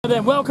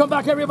then, welcome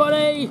back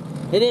everybody.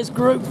 It is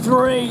Group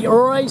 3,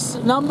 race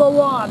number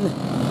 1.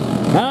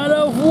 Out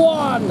of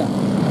 1,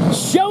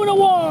 Shona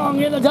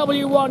Wong in the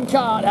W1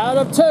 kart. Out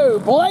of 2,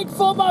 Blake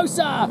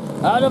Formosa.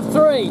 Out of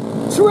 3,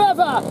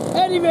 Trevor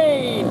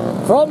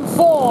Eddivine. From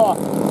 4,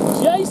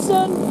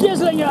 Jason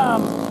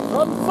Gislingham.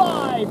 From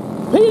 5,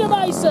 Peter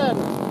Mason.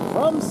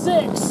 From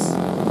 6,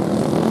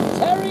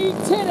 Terry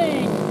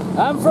Tinning.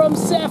 And from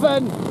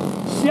 7,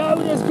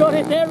 Shona's got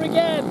it there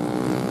again.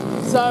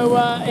 So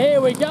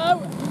here we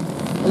go.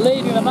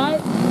 Leading them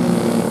out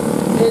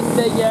is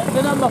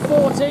the number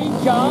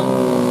 14 car.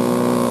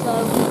 So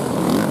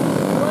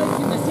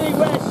waiting to see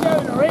where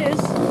Shona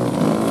is.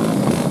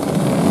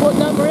 What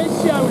number is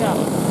Shona?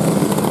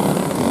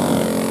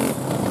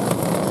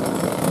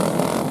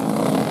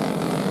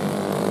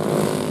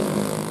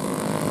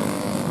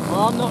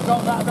 Well, I've not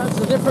got that. That's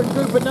a different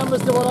group of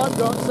numbers to what I've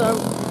got. So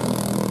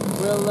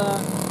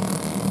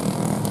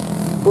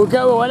we'll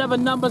go with whatever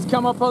numbers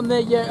come up on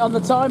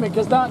the timing,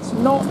 because that's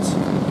not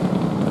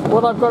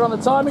what I've got on the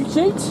timing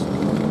sheet.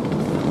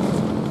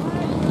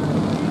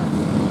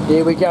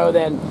 Here we go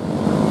then.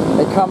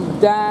 They come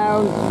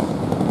down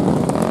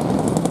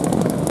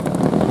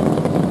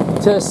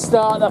to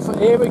start the...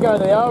 Here we go,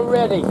 they are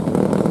ready.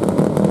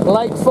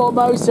 Blake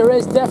Formosa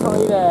is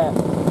definitely there.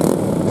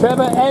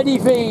 Trevor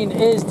Eddivine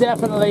is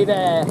definitely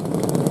there.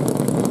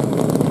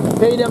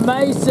 Peter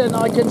Mason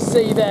I can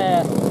see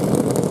there.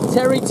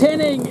 Terry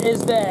Tinning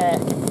is there.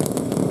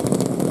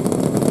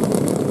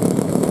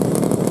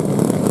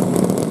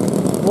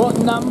 What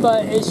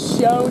number is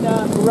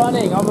Shona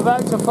running? I'm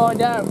about to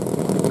find out,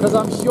 because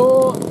I'm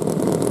sure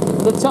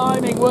the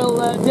timing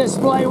will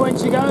display when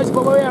she goes,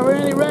 but we are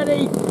really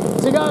ready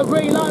to go.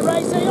 Green light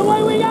racing,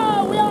 away we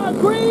go! We are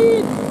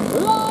green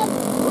light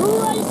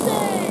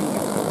racing!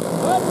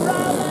 And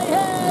round they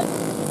head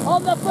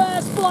on the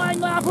first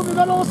flying lap, and we've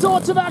got all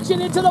sorts of action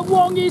into the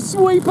Wongy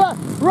sweeper.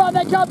 Right,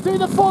 they come through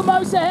the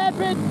Formosa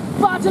hairpin,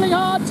 battling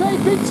hard,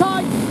 taping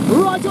tight,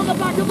 right on the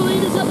back of the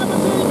leaders at number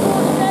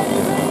 34,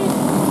 Eddie.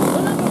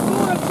 The number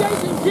 4 of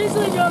Jason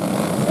Gislingham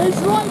is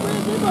right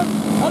with him,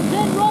 and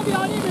then right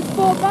behind him is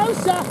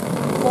Formosa.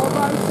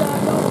 Formosa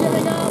not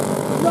giving up,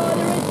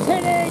 neither is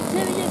Tinning.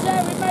 Tinning is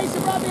there with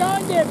Mason right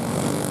behind him.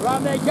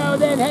 Right they go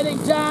then, heading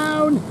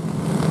down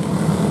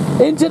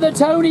into the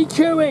Tony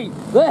Cooey.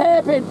 The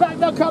hairpin, back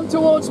they'll come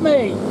towards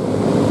me.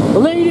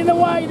 Leading the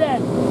way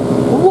then,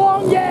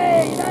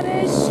 Wongy, that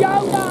is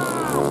Shona.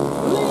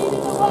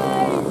 Leading the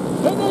way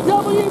in the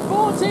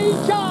W14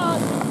 kart.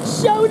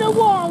 Shona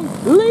Wong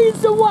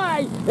leads the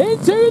way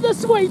into the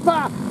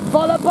sweeper,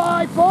 followed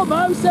by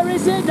Formosa.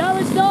 Is it? No,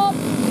 it's not.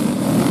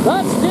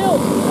 That's still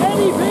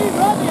Eddie V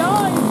right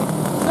behind.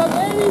 So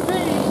Eddie V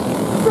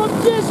from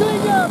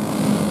Gislingham.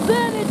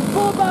 Then it's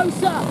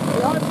Formosa.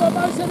 Behind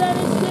Formosa, then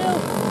it's still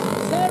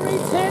Terry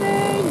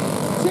Tinning.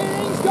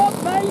 Tinning's got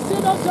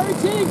Mason. Oh, sorry,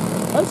 Tinning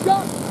has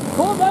got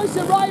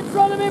Formosa right in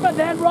front of him, and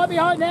then right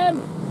behind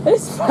them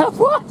is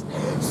what?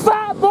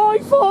 Fat Boy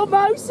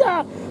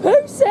Formosa.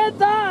 Who said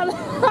that?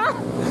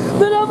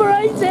 The number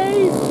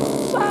 18.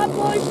 Fat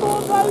Boy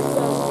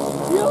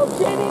Formosa. You're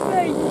kidding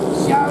me.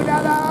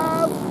 Shona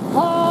though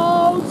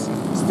holds.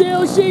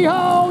 Still she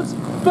holds.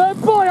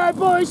 But boy oh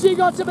boy, she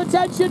got some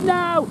attention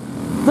now.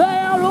 They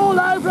are all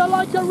over her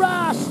like a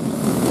rash.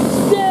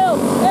 Still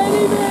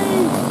Eddie V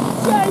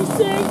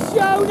chasing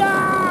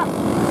Shona.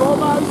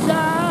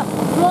 Formosa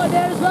right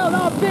there as well.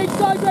 Oh, big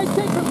sideways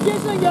kick from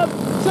Gislingham.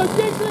 So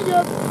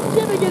Gislingham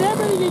giving it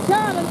everything he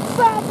can, and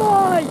Fat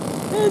Boy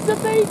is the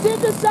beat in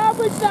the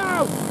sandwich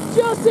now.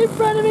 Just in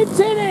front of him,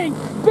 Tinning.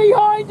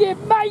 Behind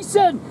him,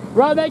 Mason.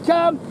 Right they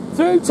come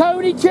through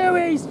Tony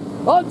Cooey's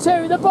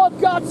onto the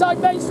Bobcart side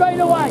main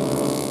straightaway.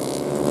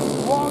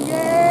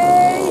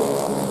 Wongy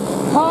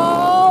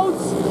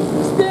holds.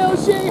 Still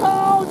she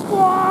holds.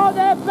 Wow,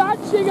 they're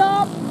bunching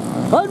up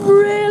and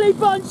really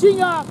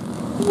bunching up.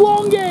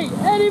 Wongy,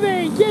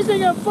 Eddivine,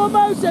 Gislingham,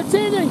 Formosa,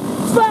 Tinning,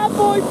 Fat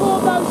Boy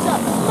Formosa,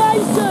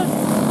 Mason.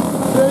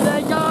 Through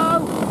they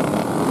go.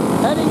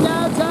 Heading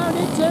now down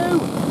into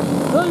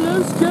the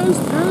loose goose.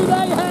 Through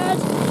they head.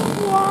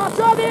 What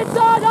on the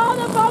inside? Oh,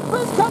 the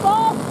bumpers come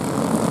off.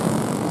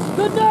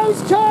 The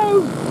nose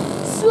cone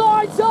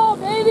slides off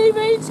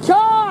Eddivine's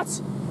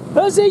kart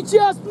as he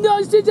just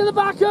nosed into the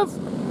back of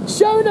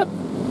Shona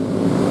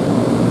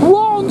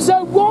Wong.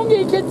 So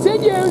Wongy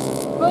continues,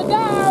 but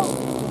now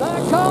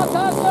that kart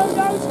has no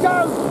nose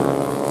cone.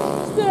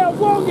 Still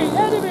Wongy,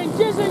 Eddivine,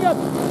 Gislingham,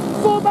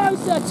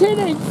 Formosa,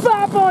 Tinning,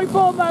 Fat Boy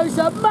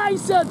Formosa,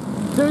 Mason.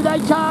 Through they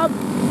come,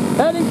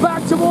 heading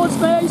back towards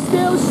me.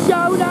 Still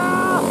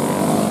Shona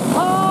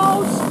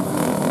holds.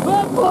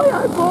 But boy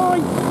oh boy,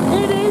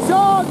 it is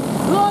on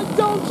like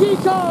Donkey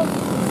Kong.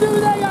 Through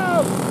they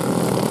go.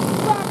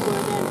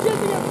 Backward then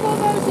Gislingham,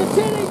 Formosa,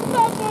 Tinning,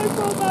 Fat Boy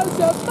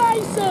Formosa,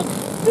 Mason.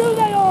 Through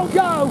they all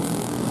go.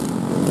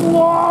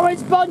 Whoa,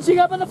 it's bunching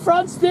up at the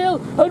front still,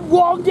 and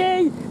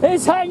Wongy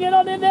is hanging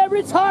on in their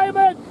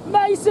retirement.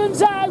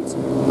 Mason's out.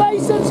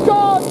 Mason's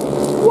gone.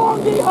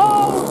 Wongy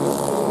holds.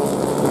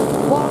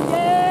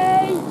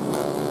 Wongy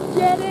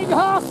getting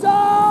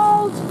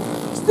hustled.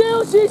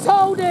 Still she's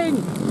holding.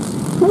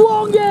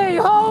 Wongi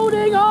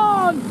holding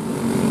on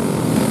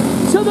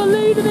to the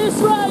lead of this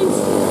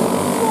race.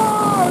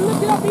 Whoa,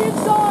 looking up the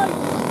inside.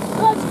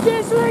 That's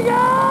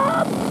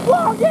Gislingham.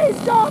 Wongi's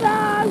gone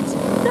out.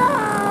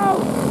 No.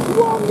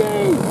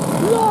 Wongi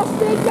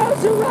lost it,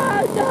 goes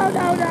around.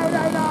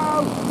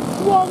 No.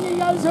 Wongi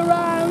goes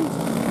around.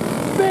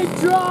 Big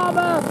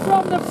drama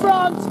from the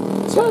front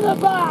to the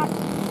back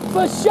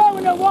for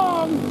Shona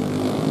Wong.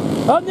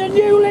 And the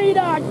new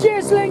leader,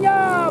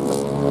 Gislingham,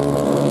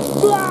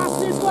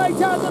 blasts his way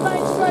down the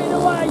main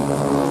straightaway.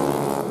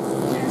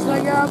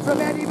 Gislingham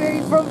from Eddie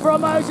Bean from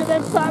Formosa,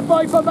 then Fat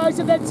Boy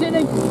Formosa, then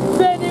Tinning.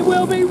 Then it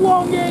will be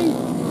Wongi.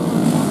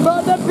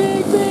 But the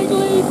big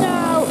lead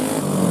now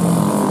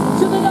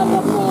to the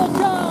number 4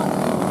 car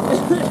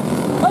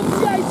of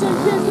Jason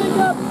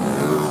Gislingham.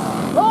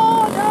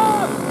 Oh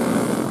no!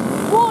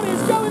 What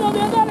is going on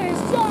there? That is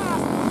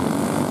just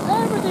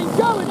everything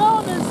going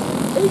on.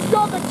 He's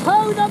got the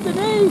cone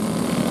underneath.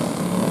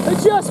 It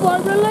just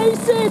won't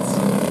release it.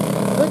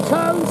 The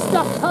cone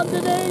stuck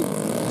underneath.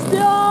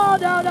 Oh,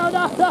 no.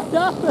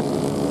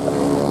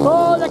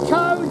 Oh, the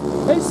cone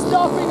is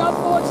stopping,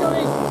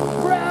 unfortunately.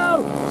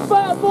 Brown,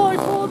 Fat Boy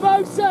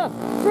Formosa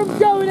from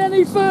going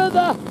any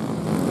further.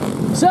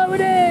 So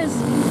it is.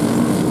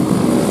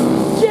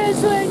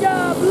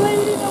 Gislingham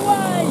leading the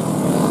way.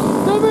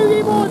 The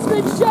movie board's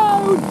been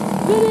shown.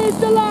 It is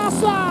the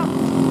last lap.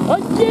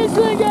 And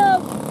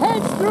Gislingham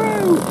heads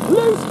through.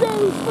 Loose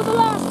goose for the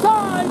last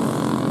time.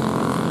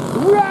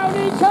 Round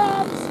he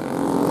comes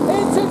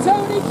into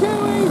Tony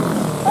Cooey.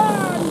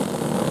 And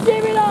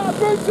give it up,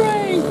 Route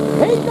 3.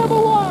 He's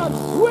number 1.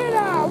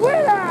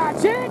 Winner,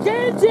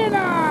 chicken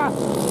dinner.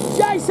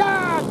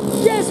 Jason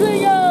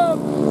Gislingham.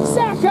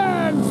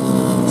 Second,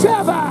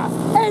 Trevor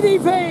Eddie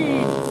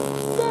Bean.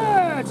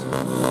 Third,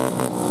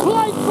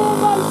 Blake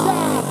Formosa.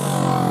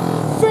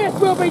 Fifth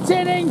will be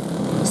Tinning.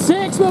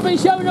 6 will be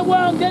Shona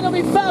Wong. Then it'll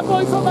be Fat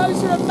Boy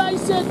Formosa and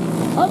Mason.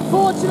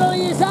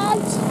 Unfortunately, is out.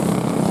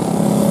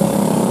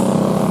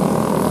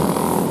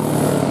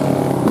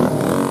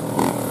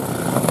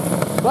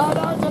 Well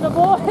done to the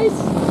boys.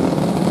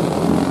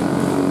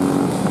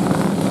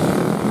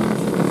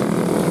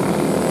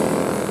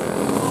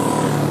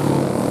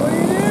 What do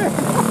you do?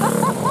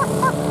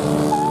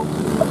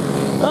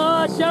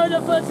 Oh, Shona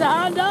puts a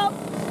hand up.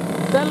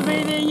 That'll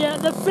be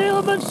the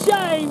film of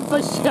shame for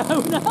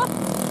Shona.